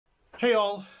Hey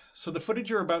all! So the footage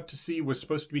you're about to see was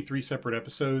supposed to be 3 separate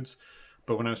episodes,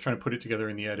 but when I was trying to put it together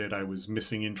in the edit, I was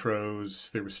missing intros,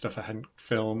 there was stuff I hadn't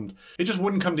filmed. It just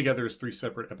wouldn't come together as 3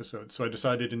 separate episodes, so I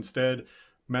decided instead,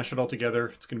 mash it all together.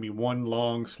 It's going to be one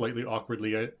long, slightly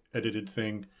awkwardly edited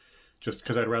thing, just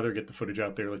because I'd rather get the footage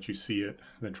out there, let you see it,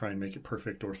 than try and make it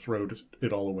perfect or throw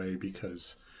it all away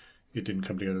because it didn't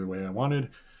come together the way I wanted.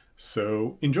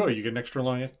 So enjoy, you get an extra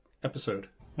long episode.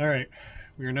 Alright,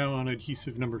 we are now on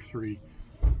adhesive number 3.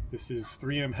 This is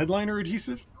 3M headliner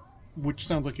adhesive, which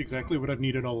sounds like exactly what I've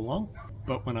needed all along.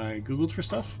 But when I Googled for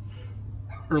stuff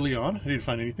early on, I didn't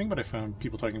find anything, but I found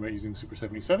people talking about using Super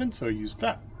 77, so I used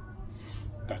that.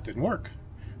 That didn't work.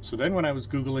 So then when I was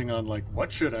Googling on like,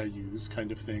 what should I use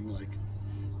kind of thing, like,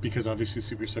 because obviously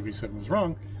Super 77 was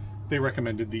wrong, they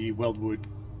recommended the Weldwood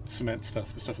cement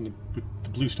stuff, the stuff in the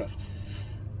blue stuff.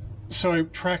 So I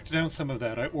tracked down some of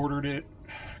that. I ordered it,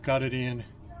 got it in,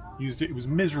 used it. It was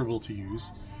miserable to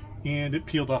use, and it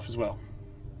peeled off as well.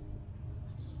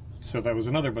 So that was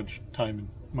another bunch of time and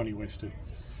money wasted.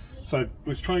 So I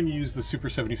was trying to use the Super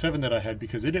 77 that I had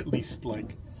because it at least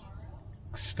like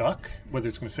stuck. Whether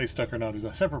it's going to say stuck or not is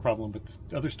a separate problem, but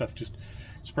the other stuff just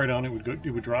sprayed on, it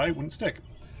would dry, it wouldn't stick.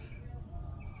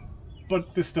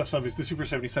 But this stuff's obviously, the Super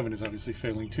 77 is obviously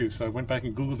failing too. So I went back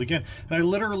and Googled again, and I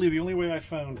literally, the only way I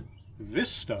found this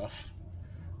stuff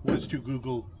was to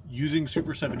Google using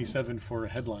Super 77 for a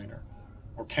headliner,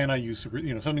 or can I use Super,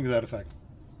 something to that effect.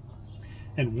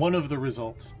 And one of the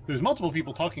results, there's multiple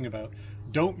people talking about,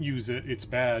 don't use it, it's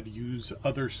bad, use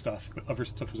other stuff, but other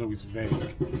stuff was always vague.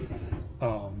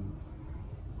 Over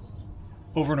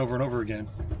and over and over again.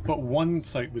 But one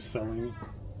site was selling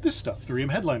this stuff,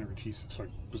 3M headliner adhesive. So I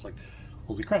was like,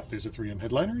 holy crap, there's a 3M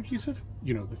headliner adhesive?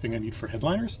 The thing I need for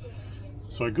headliners?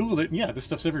 So I Googled it, and yeah, this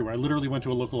stuff's everywhere. I literally went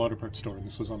to a local auto parts store, and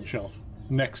this was on the shelf,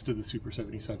 next to the Super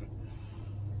 77.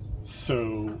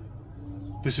 So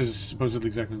this is supposedly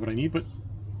exactly what I need, but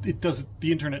it doesn't,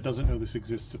 the internet doesn't know this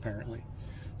exists, apparently.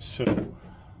 So,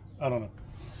 I don't know.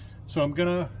 So I'm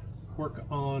gonna work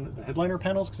on the headliner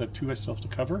panels, because I have 2 I still have to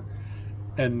cover,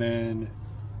 and then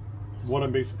what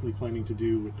I'm basically planning to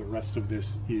do with the rest of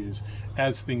this is,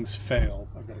 as things fail,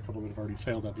 I've got a couple that have already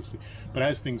failed obviously, but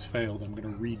as things failed, I'm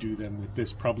going to redo them with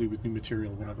this, probably with new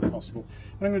material whenever possible.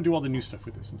 And I'm going to do all the new stuff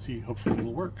with this and see, hopefully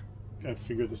it'll work. I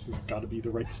figure this has got to be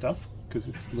the right stuff, because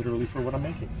it's literally for what I'm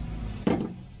making.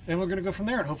 And we're going to go from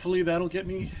there, and hopefully that'll get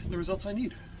me the results I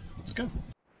need. Let's go.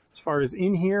 As far as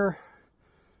in here,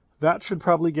 that should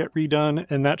probably get redone,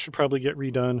 and that should probably get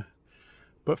redone.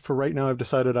 But for right now, I've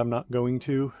decided I'm not going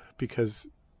to, because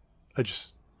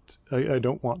I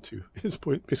don't want to. It's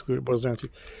basically what it boils down to.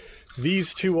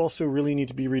 These 2 also really need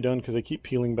to be redone because they keep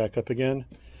peeling back up again.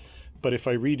 But if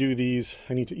I redo these,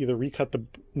 I need to either recut the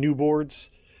new boards,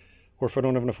 or if I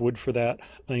don't have enough wood for that,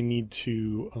 I need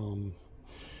to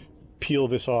peel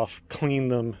this off, clean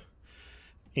them,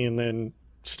 and then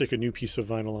stick a new piece of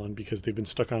vinyl on, because they've been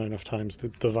stuck on enough times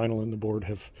that the vinyl and the board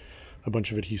have a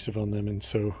bunch of adhesive on them, and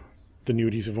so the new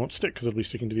adhesive won't stick because it'll be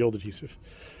sticking to the old adhesive.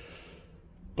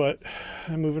 But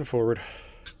I'm moving forward.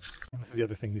 The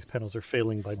other thing, these panels are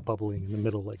failing by bubbling in the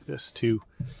middle like this too.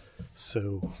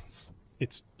 So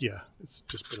it's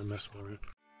just been a mess all around.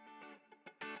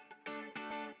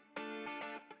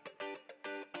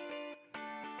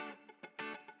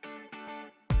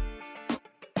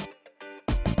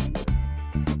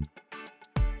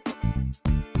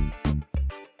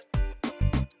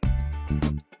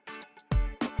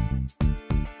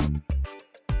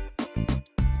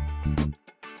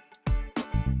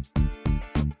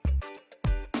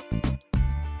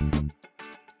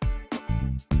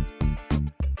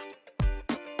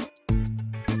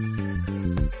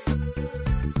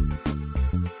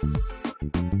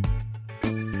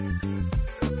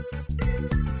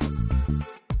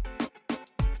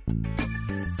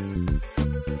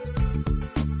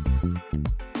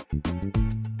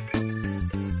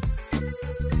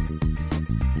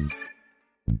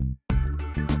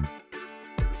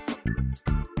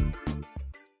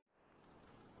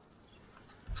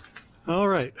 All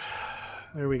right,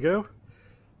 there we go.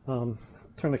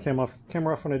 Turn the camera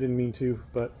off when I didn't mean to,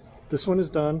 but this one is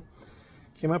done.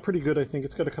 Came out pretty good, I think.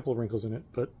 It's got a couple of wrinkles in it,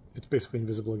 but it's basically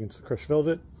invisible against the crushed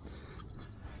velvet.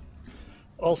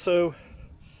 Also,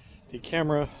 the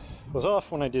camera was off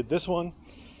when I did this one.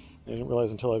 I didn't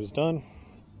realize until I was done.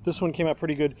 This one came out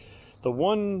pretty good. The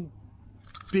one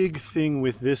big thing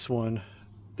with this one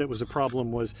that was a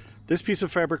problem was this piece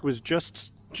of fabric was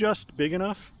just big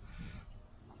enough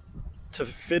to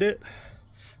fit it.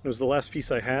 It was the last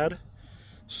piece I had,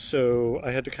 so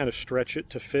I had to kind of stretch it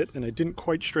to fit, and I didn't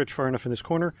quite stretch far enough in this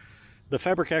corner. The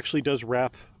fabric actually does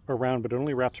wrap around, but it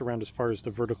only wraps around as far as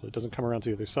the vertical. It doesn't come around to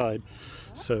the other side.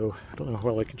 So I don't know how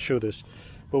well I can show this,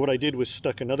 but what I did was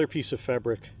stuck another piece of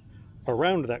fabric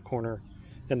around that corner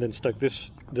and then stuck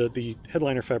the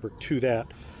headliner fabric to that,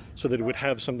 so that it would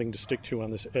have something to stick to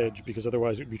on this edge, because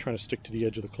otherwise it would be trying to stick to the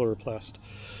edge of the chloroplast.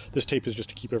 This tape is just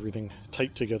to keep everything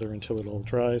tight together until it all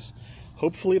dries.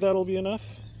 Hopefully that'll be enough.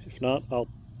 If not, I'll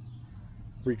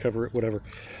recover it, whatever.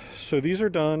 So these are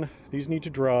done. These need to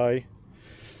dry,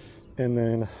 and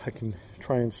then I can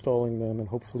try installing them, and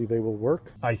hopefully they will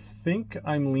work. I think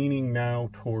I'm leaning now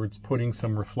towards putting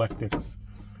some reflectix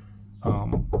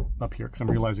up here, because I'm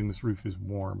realizing this roof is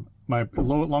warm. My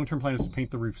long-term plan is to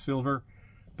paint the roof silver,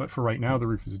 but for right now the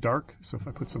roof is dark, so if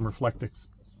I put some reflectix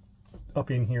up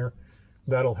in here,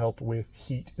 that'll help with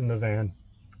heat in the van.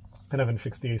 And I haven't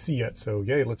fixed the AC yet, so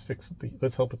yay, let's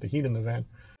help with the heat in the van.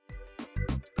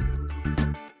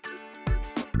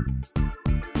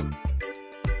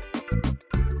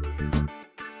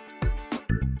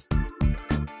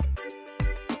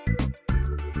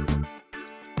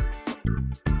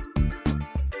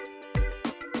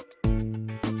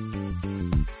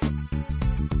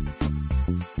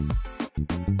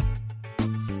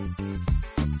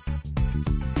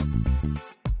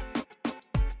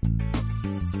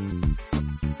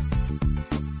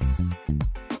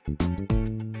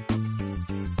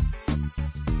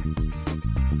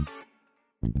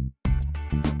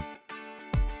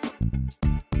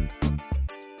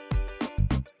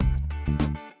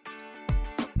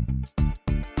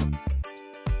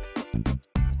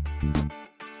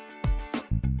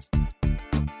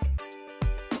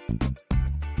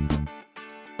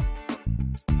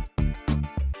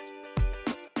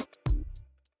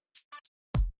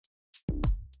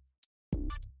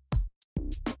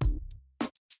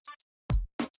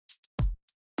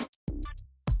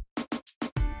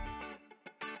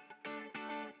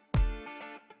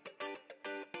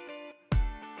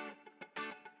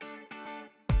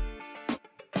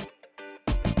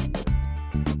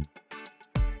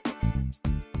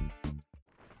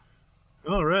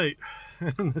 All right,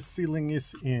 and the ceiling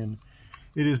is in.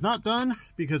 It is not done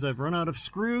because I've run out of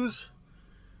screws,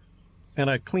 and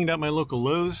I cleaned out my local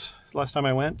Lowe's last time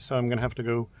I went, so I'm gonna have to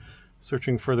go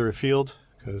searching further afield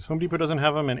because Home Depot doesn't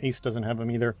have them and Ace doesn't have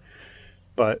them either.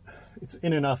 But it's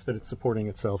in enough that it's supporting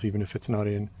itself, even if it's not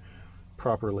in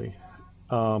properly.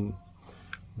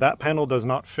 That panel does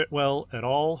not fit well at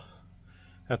all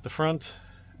at the front,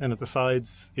 and at the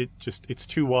sides it's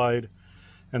too wide,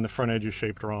 and the front edge is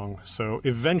shaped wrong. So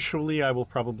eventually I will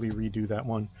probably redo that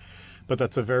one, but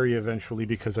that's a very eventually,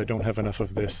 because I don't have enough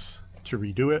of this to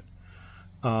redo it.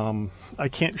 I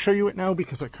can't show you it now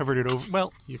because I covered it over.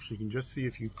 Well, you actually can just see,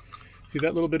 if you see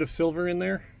that little bit of silver in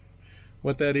there,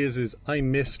 what that is I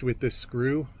missed with this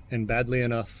screw, and badly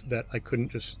enough that I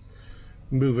couldn't just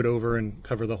move it over and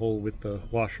cover the hole with the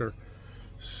washer.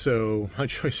 So my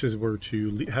choices were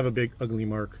to have a big ugly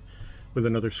mark with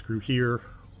another screw here,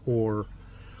 or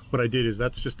what I did is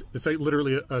it's like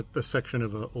literally a section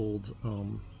of an old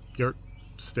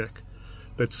yardstick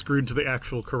that's screwed to the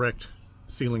actual correct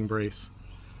ceiling brace,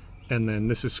 and then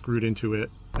this is screwed into it,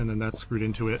 and then that's screwed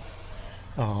into it.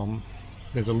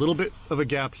 There's a little bit of a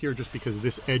gap here just because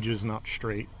this edge is not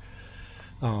straight.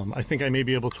 I think I may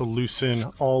be able to loosen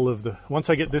all of the, once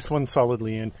I get this one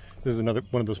solidly in, this is another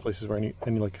one of those places where I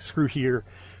need like a screw here,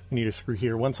 I need a screw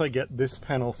here. Once I get this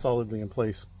panel solidly in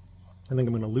place, I think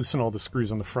I'm going to loosen all the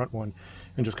screws on the front one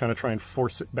and just kind of try and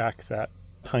force it back that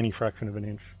tiny fraction of an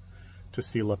inch to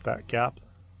seal up that gap.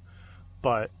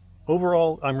 But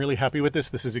overall, I'm really happy with this.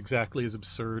 This is exactly as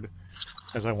absurd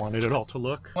as I wanted it all to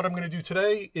look. What I'm going to do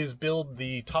today is build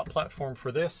the top platform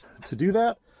for this. To do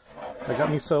that, I got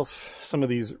myself some of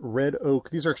these red oak.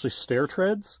 These are actually stair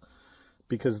treads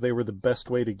because they were the best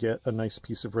way to get a nice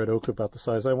piece of red oak about the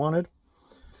size I wanted.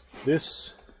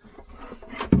 This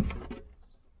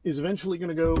is eventually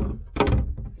going to go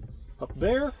up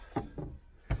there.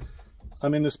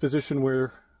 I'm in this position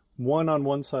where one on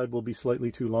one side will be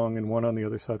slightly too long and one on the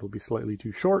other side will be slightly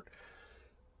too short.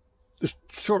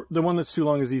 The one that's too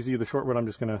long is easy. The short one I'm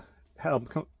just going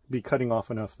to be cutting off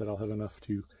enough that I'll have enough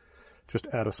to just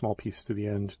add a small piece to the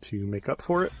end to make up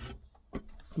for it.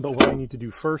 But what I need to do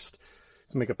first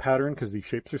is make a pattern because these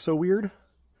shapes are so weird.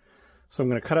 So I'm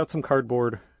going to cut out some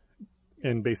cardboard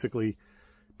and basically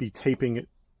be taping it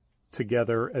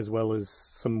together, as well as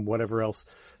some whatever else,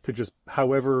 to just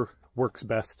however works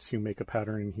best to make a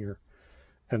pattern in here.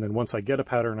 And then once I get a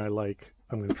pattern I like,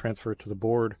 I'm going to transfer it to the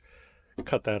board,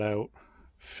 cut that out,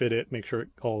 fit it, make sure it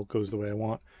all goes the way I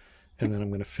want, and then I'm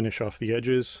going to finish off the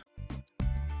edges.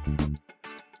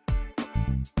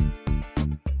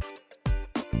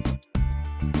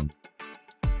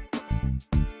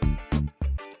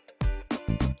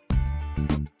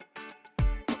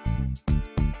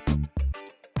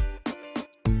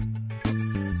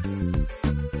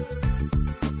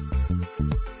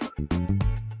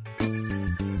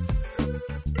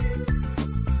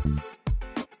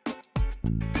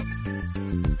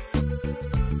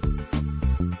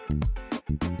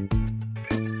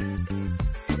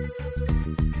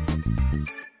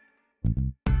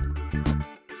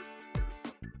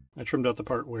 trimmed out the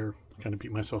part where I kind of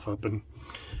beat myself up and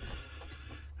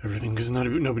everything, because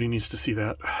nobody needs to see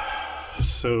that.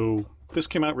 So this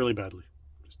came out really badly.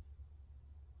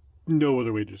 No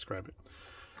other way to describe it.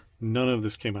 None of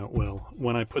this came out well.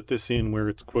 When I put this in where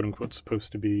it's quote-unquote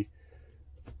supposed to be,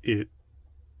 it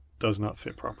does not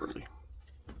fit properly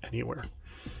anywhere.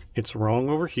 It's wrong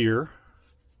over here,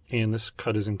 and this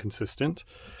cut is inconsistent.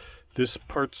 This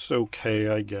part's okay,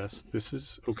 I guess. This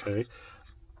is okay.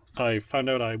 I found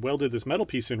out I welded this metal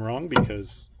piece in wrong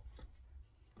because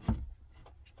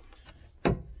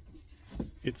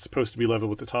it's supposed to be level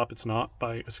with the top. It's not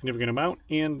by a significant amount,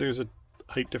 and there's a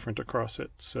height difference across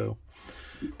it. So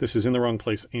this is in the wrong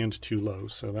place and too low.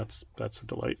 So that's a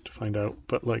delight to find out.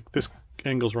 But like, this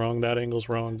angle's wrong, that angle's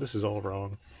wrong. This is all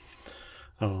wrong.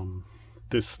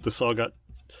 The saw got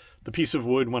the piece of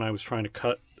wood when I was trying to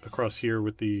cut across here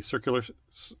with the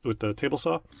table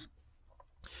saw.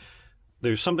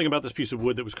 There's something about this piece of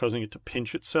wood that was causing it to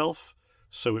pinch itself,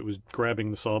 so it was grabbing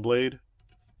the saw blade.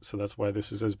 So that's why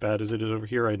this is as bad as it is over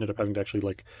here. I ended up having to actually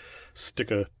like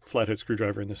stick a flathead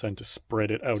screwdriver in this end to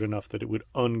spread it out enough that it would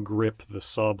ungrip the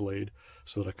saw blade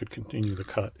so that I could continue the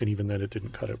cut, and even then it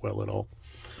didn't cut it well at all.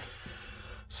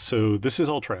 So this is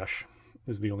all trash,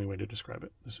 is the only way to describe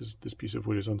it. This piece of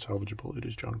wood is unsalvageable. It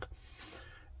is junk.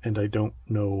 And I don't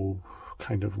know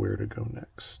kind of where to go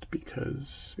next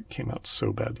because it came out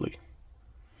so badly.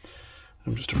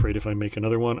 I'm just afraid if I make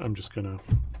another one, I'm just gonna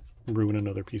ruin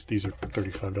another piece. These are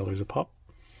 $35 a pop.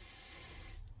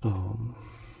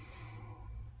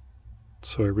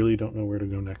 So I really don't know where to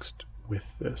go next with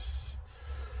this.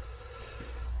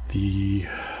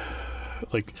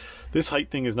 This height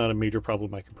thing is not a major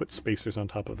problem. I can put spacers on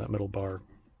top of that metal bar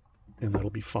and that'll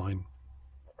be fine.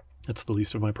 That's the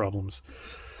least of my problems.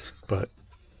 But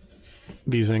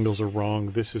these angles are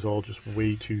wrong. This is all just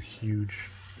way too huge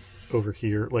over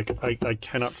here. Like, I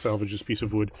cannot salvage this piece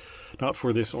of wood, not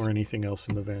for this or anything else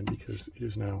in the van, because it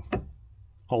is now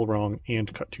all wrong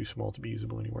and cut too small to be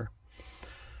usable anywhere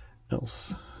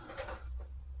else.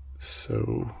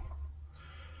 So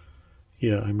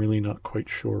yeah, I'm really not quite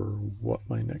sure what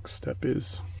my next step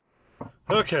is.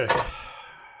 Okay, I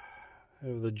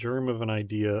have the germ of an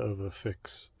idea of a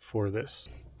fix for this,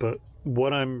 but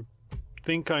what I'm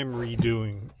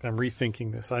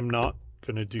rethinking this. I'm not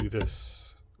gonna do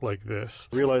this like this.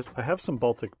 I realized I have some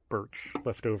Baltic birch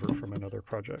left over from another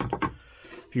project.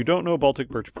 If you don't know Baltic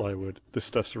birch plywood, this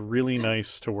stuff's really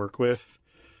nice to work with.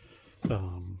 I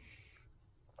don't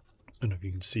know if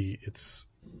you can see,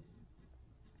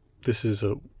 this is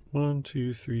a 1,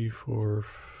 2, 3, 4,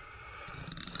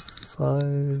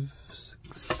 5,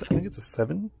 6, I think it's a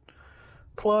 7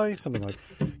 ply, something like,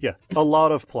 yeah, a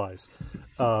lot of plies.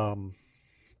 And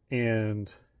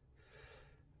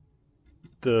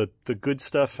the good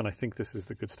stuff, and I think this is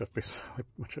the good stuff based on how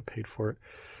much I paid for it,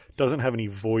 doesn't have any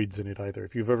voids in it either.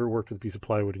 If you've ever worked with a piece of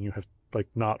plywood and you have like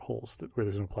knot holes where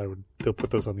there's no plywood, they'll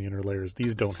put those on the inner layers.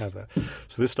 These don't have that.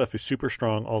 So this stuff is super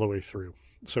strong all the way through.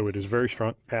 So it is very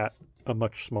strong at a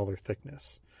much smaller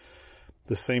thickness.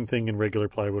 The same thing in regular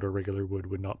plywood or regular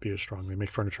wood would not be as strong. They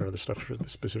make furniture out of this stuff for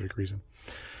this specific reason.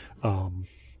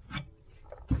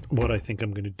 What I think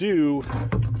I'm going to do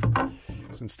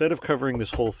is, instead of covering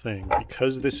this whole thing,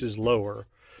 because this is lower,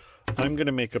 I'm going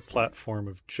to make a platform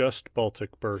of just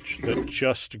Baltic birch that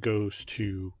just goes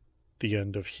to the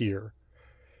end of here.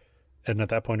 And at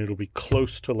that point, it'll be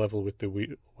close to level with the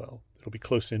wheel well. It'll be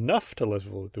close enough to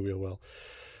level with the wheel well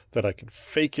that I can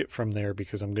fake it from there,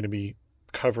 because I'm going to be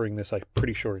covering this, I'm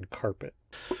pretty sure, in carpet.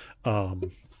 I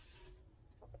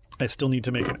still need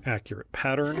to make an accurate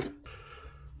pattern.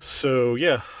 So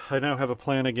yeah, I now have a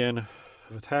plan again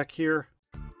of attack here.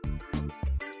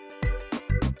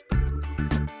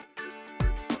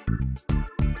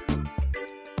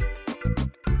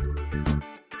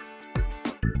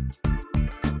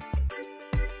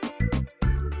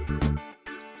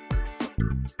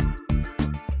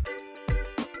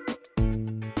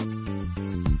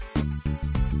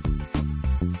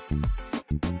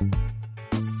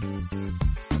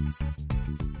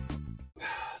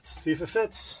 See if it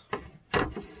fits.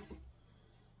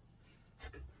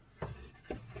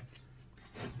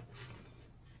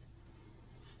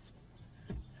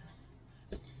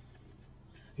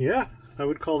 Yeah, I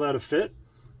would call that a fit.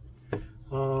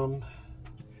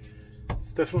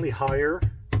 It's definitely higher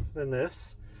than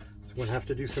this, so I'm going to have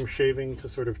to do some shaving to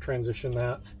sort of transition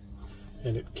that.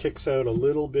 And it kicks out a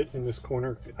little bit in this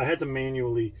corner. I had to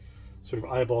manually sort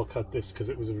of eyeball cut this because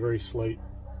it was a very slight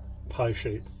pie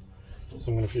shape. So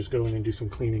I'm going to just go in and do some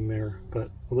cleaning there, but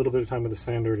a little bit of time with the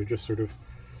sander to just sort of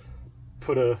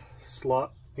put a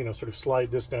slot, you know, sort of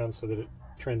slide this down so that it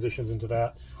transitions into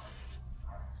that.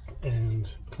 and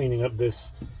cleaning up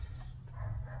this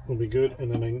will be good.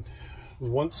 And then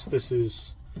once this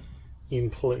is in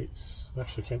place,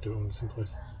 actually I can't do it when it's in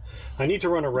place. I need to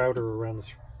run a router around this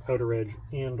outer edge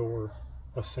and or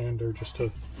a sander just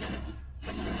to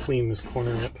clean this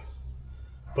corner up,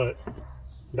 but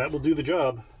that will do the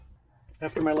job.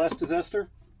 After my last disaster,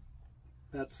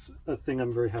 that's a thing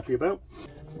I'm very happy about.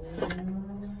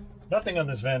 Nothing on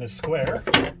this van is square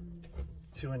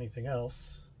to anything else.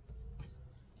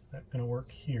 Is that going to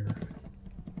work here?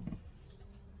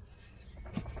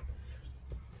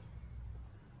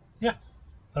 Yeah,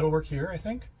 that'll work here, I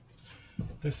think.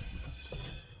 The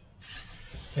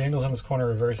angles on this corner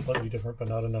are very slightly different, but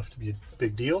not enough to be a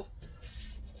big deal.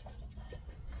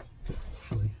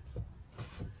 Hopefully.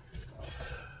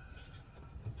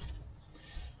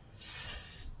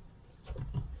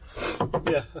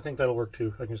 Yeah, I think that'll work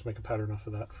too. I can just make a pattern off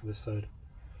of that for this side.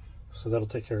 So that'll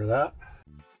take care of that.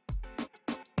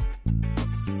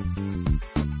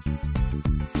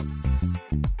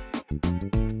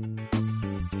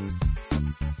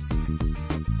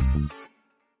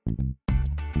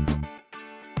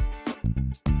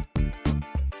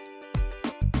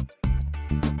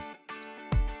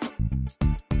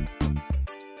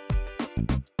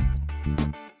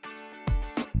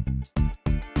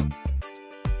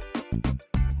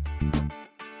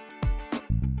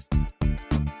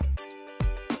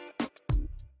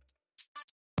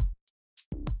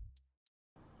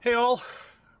 Hey all,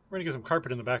 we're gonna get some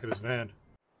carpet in the back of this van.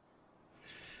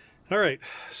 Alright,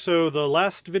 so the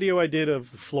last video I did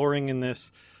of the flooring in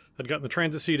this, I'd gotten the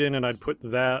transit seat in and I'd put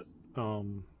that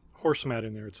horse mat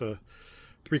in there. It's a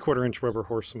 3/4 inch rubber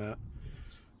horse mat.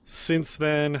 Since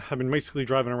then, I've been basically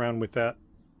driving around with that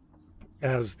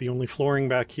as the only flooring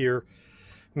back here.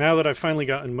 Now that I've finally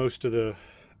gotten most of the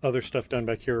other stuff done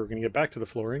back here, we're gonna get back to the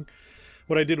flooring.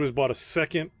 What I did was bought a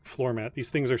second floor mat. These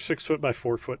things are 6 foot by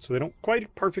 4 foot, so they don't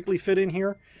quite perfectly fit in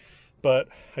here. But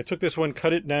I took this one,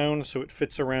 cut it down so it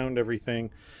fits around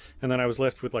everything, and then I was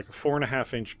left with like a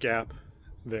 4.5 inch gap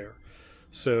there.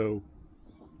 So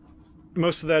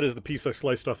most of that is the piece I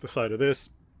sliced off the side of this,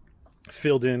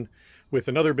 filled in with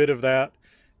another bit of that,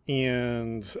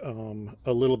 and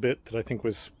a little bit that I think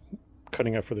was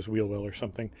cutting out for this wheel well or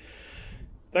something.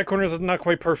 That corner is not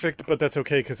quite perfect, but that's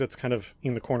okay because it's kind of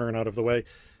in the corner and out of the way.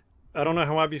 I don't know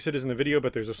how obvious it is in the video,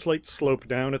 but there's a slight slope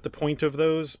down at the point of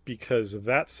those because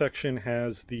that section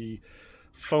has the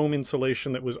foam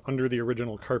insulation that was under the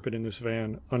original carpet in this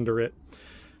van under it.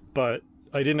 But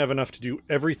I didn't have enough to do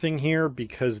everything here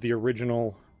because the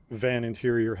original van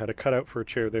interior had a cutout for a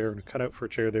chair there and a cutout for a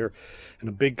chair there and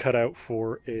a big cutout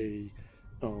for a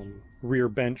rear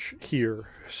bench here.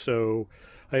 So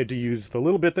I had to use the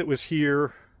little bit that was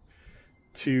here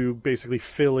to basically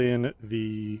fill in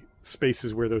the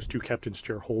spaces where those two captain's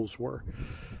chair holes were.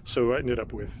 So I ended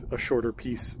up with a shorter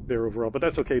piece there overall, but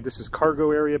that's okay. This is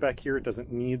cargo area back here. It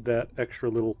doesn't need that extra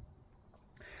little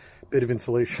bit of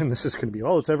insulation. This is going to be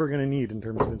all it's ever going to need in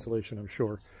terms of insulation, I'm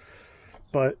sure.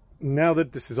 But now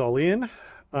that this is all in,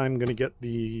 I'm going to get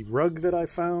the rug that I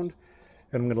found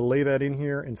and I'm going to lay that in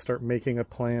here and start making a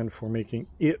plan for making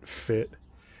it fit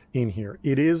in here.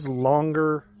 It is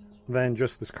longer than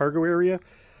just this cargo area.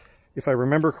 If I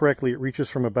remember correctly, it reaches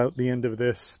from about the end of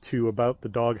this to about the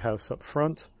doghouse up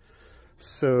front.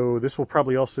 So this will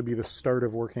probably also be the start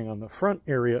of working on the front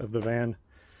area of the van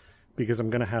because I'm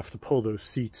going to have to pull those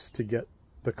seats to get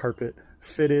the carpet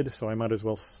fitted. So I might as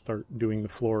well start doing the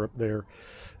floor up there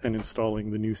and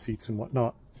installing the new seats and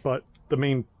whatnot. But the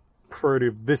main priority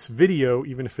of this video,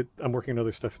 even if I'm working on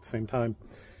other stuff at the same time,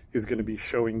 is going to be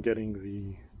showing getting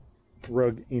the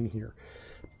rug in here.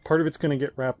 Part of it's going to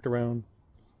get wrapped around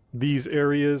these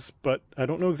areas, but I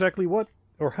don't know exactly what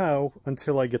or how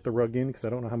until I get the rug in because I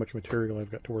don't know how much material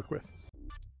I've got to work with.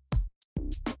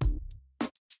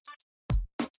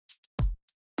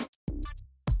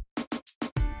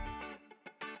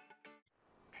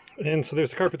 And so there's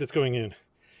the carpet that's going in.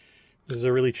 This is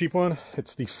a really cheap one.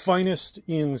 It's the finest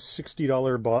in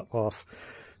 $60 bought off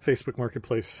Facebook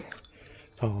Marketplace.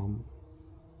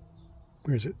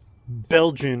 Where is it?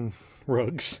 Belgian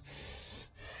rugs.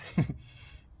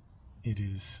 It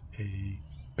is a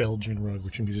Belgian rug,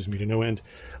 which amuses me to no end.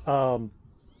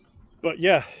 But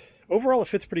yeah, overall it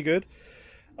fits pretty good.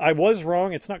 I was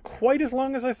wrong. It's not quite as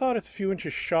long as I thought. It's a few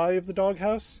inches shy of the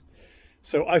doghouse.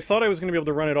 So I thought I was going to be able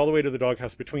to run it all the way to the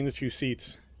doghouse between the two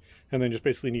seats and then just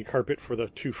basically need carpet for the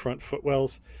two front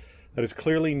footwells. That is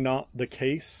clearly not the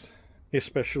case,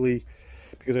 especially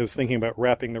because I was thinking about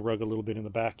wrapping the rug a little bit in the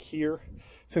back here.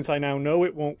 Since I now know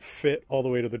it won't fit all the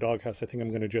way to the doghouse, I think I'm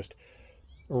going to just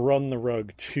run the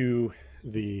rug to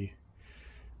the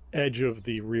edge of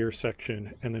the rear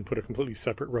section and then put a completely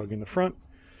separate rug in the front.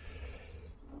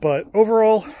 But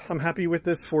overall, I'm happy with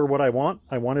this for what I want.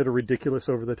 I wanted a ridiculous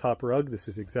over-the-top rug. This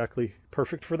is exactly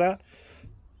perfect for that.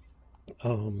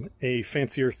 A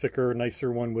fancier, thicker,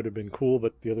 nicer one would have been cool,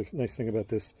 but the other nice thing about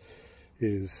this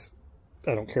is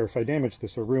I don't care if I damage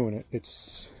this or ruin it.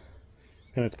 It's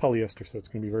polyester, so it's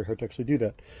going to be very hard to actually do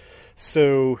that.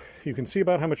 So you can see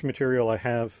about how much material I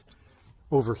have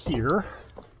over here.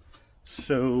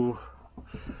 So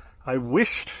I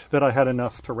wished that I had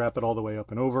enough to wrap it all the way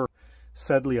up and over.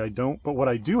 Sadly, I don't, but what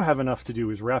I do have enough to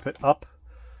do is wrap it up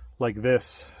like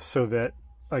this so that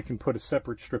I can put a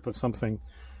separate strip of something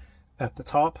at the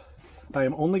top. I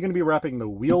am only going to be wrapping the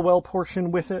wheel well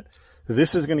portion with it.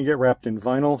 This is going to get wrapped in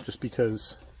vinyl just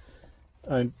because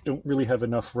I don't really have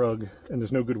enough rug and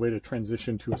there's no good way to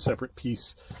transition to a separate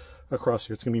piece across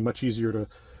here. It's going to be much easier to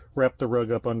wrap the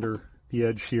rug up under the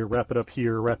edge here, wrap it up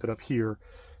here,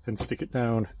 and stick it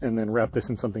down, and then wrap this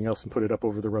in something else and put it up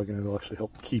over the rug, and it'll actually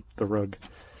help keep the rug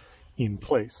in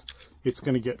place. It's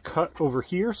going to get cut over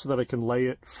here so that I can lay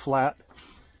it flat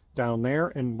down there,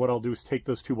 and what I'll do is take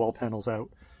those two wall panels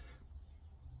out,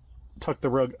 tuck the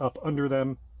rug up under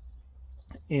them,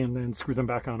 and then screw them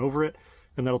back on over it,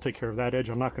 and that'll take care of that edge.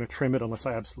 I'm not going to trim it unless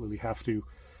I absolutely have to,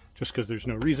 just because there's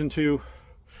no reason to.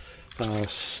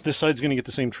 This side's going to get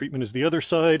the same treatment as the other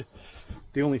side.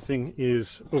 The only thing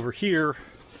is over here,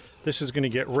 this is going to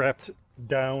get wrapped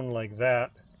down like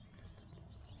that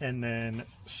and then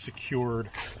secured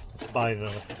by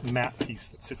the mat piece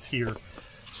that sits here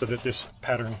so that this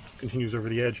pattern continues over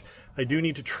the edge. I do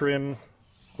need to trim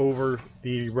over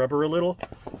the rubber a little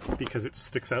because it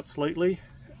sticks out slightly.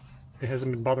 It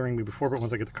hasn't been bothering me before, but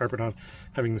once I get the carpet on,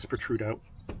 having this protrude out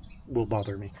will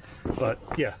bother me. But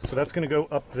yeah, so that's going to go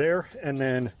up there, and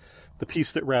then the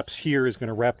piece that wraps here is going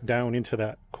to wrap down into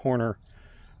that corner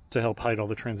to help hide all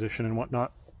the transition and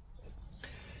whatnot.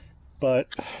 But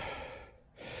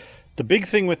the big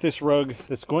thing with this rug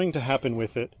that's going to happen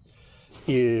with it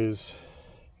is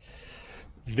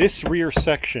this rear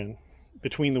section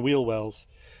between the wheel wells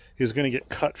is going to get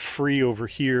cut free over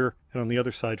here and on the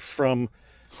other side from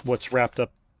what's wrapped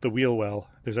up the wheel well.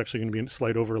 There's actually going to be a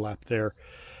slight overlap there,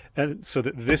 and so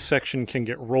that this section can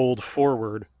get rolled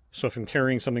forward. So if I'm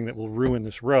carrying something that will ruin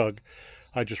this rug,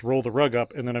 I just roll the rug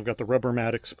up, and then I've got the rubber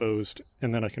mat exposed,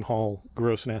 and then I can haul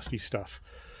gross, nasty stuff.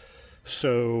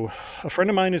 So a friend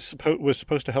of mine was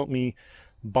supposed to help me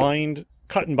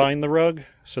cut and bind the rug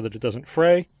so that it doesn't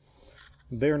fray.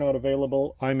 They're not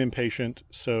available. I'm impatient,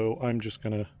 so I'm just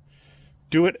going to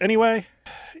do it anyway,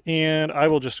 and I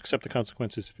will just accept the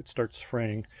consequences if it starts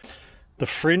fraying. The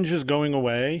fringe is going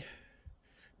away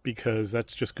because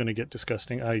that's just going to get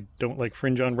disgusting. I don't like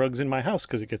fringe on rugs in my house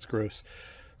because it gets gross.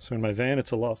 So in my van,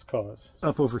 it's a lost cause.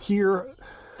 Up over here,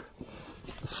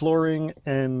 the flooring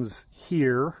ends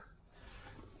here,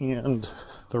 and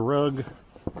the rug,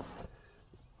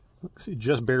 it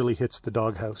just barely hits the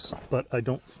doghouse, but I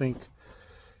don't think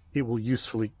it will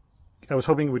usefully. I was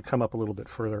hoping it would come up a little bit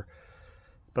further,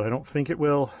 but I don't think it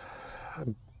will.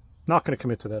 I'm not going to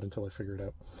commit to that until I figure it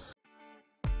out.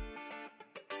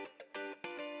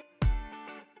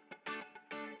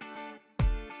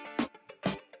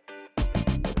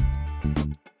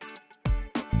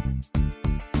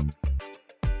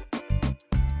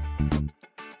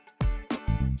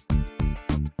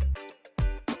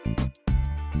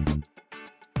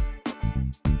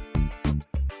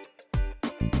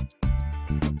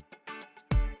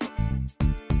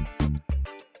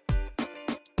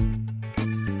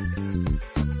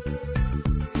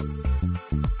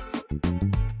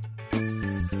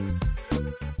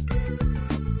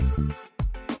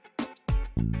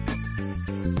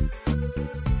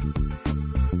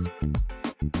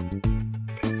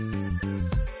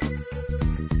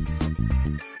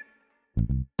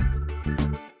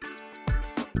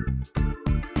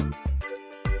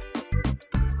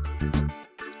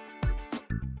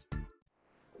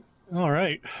 All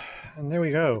right, and there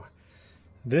we go.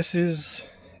 This is,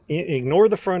 ignore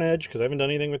the front edge because I haven't done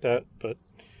anything with that, but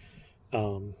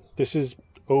this is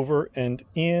over and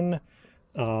in.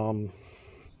 The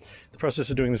process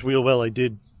of doing this wheel well,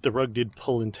 the rug did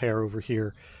pull and tear over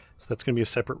here, so that's going to be a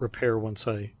separate repair once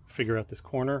I figure out this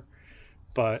corner.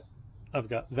 But I've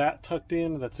got that tucked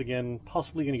in. That's again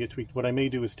possibly going to get tweaked. What I may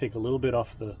do is take a little bit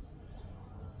off the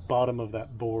bottom of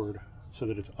that board so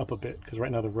that it's up a bit, because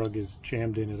right now the rug is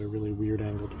jammed in at a really weird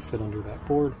angle to fit under that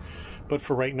board. But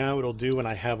for right now it'll do, and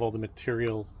I have all the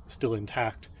material still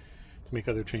intact to make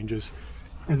other changes.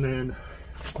 And then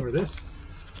for this,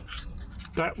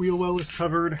 that wheel well is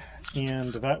covered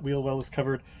and that wheel well is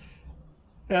covered.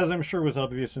 as I'm sure was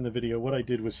obvious in the video, what I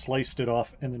did was sliced it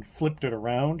off and then flipped it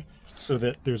around so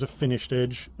that there's a finished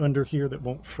edge under here that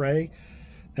won't fray,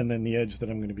 and then the edge that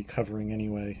I'm going to be covering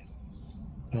anyway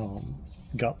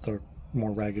got the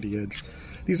more raggedy edge.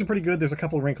 These are pretty good. There's a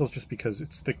couple of wrinkles just because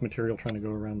it's thick material trying to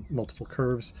go around multiple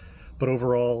curves, but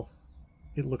overall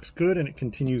it looks good and it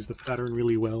continues the pattern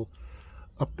really well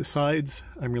up the sides.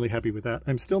 I'm really happy with that.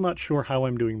 I'm still not sure how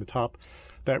I'm doing the top.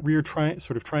 That rear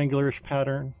sort of triangularish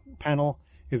panel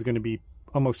is going to be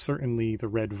almost certainly the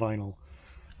red vinyl,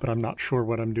 but I'm not sure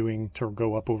what I'm doing to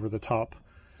go up over the top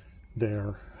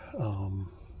there.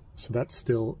 So that's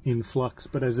still in flux,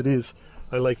 but as it is,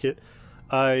 I like it.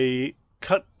 I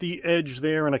cut the edge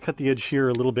there and I cut the edge here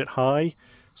a little bit high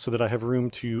so that I have room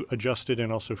to adjust it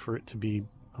and also for it to be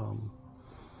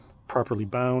properly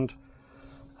bound.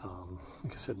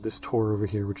 Like I said, this tore over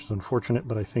here, which is unfortunate,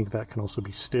 but I think that can also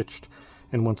be stitched.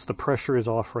 And once the pressure is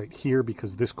off right here,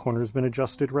 because this corner has been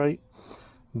adjusted right,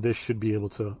 this should be able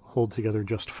to hold together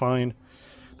just fine.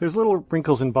 There's little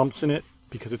wrinkles and bumps in it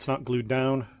because it's not glued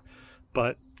down,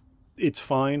 but it's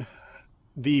fine.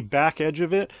 The back edge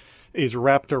of it is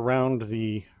wrapped around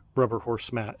the rubber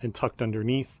horse mat and tucked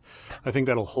underneath. I think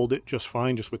that'll hold it just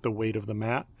fine, just with the weight of the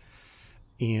mat.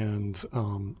 And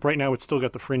right now it's still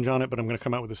got the fringe on it, but I'm going to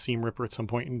come out with a seam ripper at some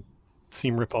point and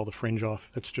seam rip all the fringe off.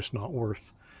 That's just not worth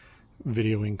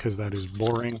videoing because that is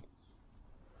boring.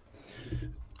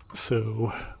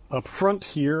 So up front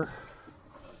here,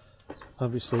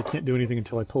 obviously I can't do anything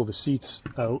until I pull the seats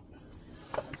out.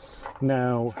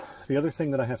 Now the other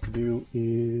thing that I have to do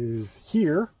is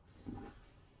here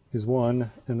is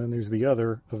one, and then there's the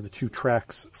other of the two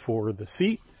tracks for the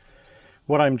seat.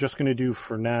 What I'm just going to do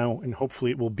for now, and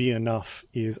hopefully it will be enough,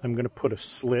 is I'm going to put a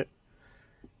slit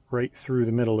right through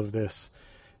the middle of this,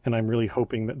 and I'm really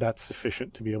hoping that that's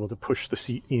sufficient to be able to push the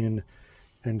seat in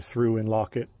and through and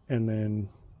lock it. And then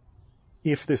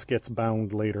if this gets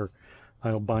bound later,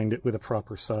 I'll bind it with a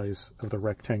proper size of the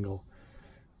rectangle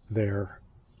there.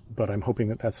 But I'm hoping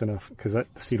that that's enough, because that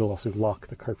seat will also lock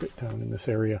the carpet down in this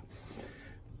area.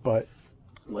 But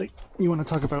like, you want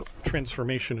to talk about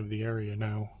transformation of the area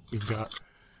now. We've got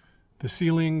the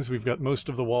ceilings, we've got most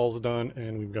of the walls done,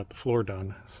 and we've got the floor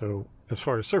done. So as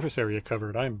far as surface area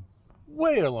covered, I'm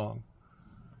way along.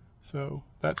 So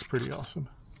that's pretty awesome.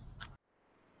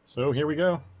 So here we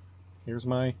go. Here's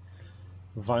my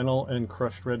vinyl and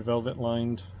crushed red velvet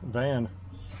lined van.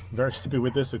 Very happy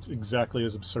with this. It's exactly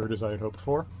as absurd as I had hoped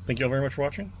for. Thank you all very much for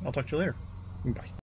watching. I'll talk to you later. Bye.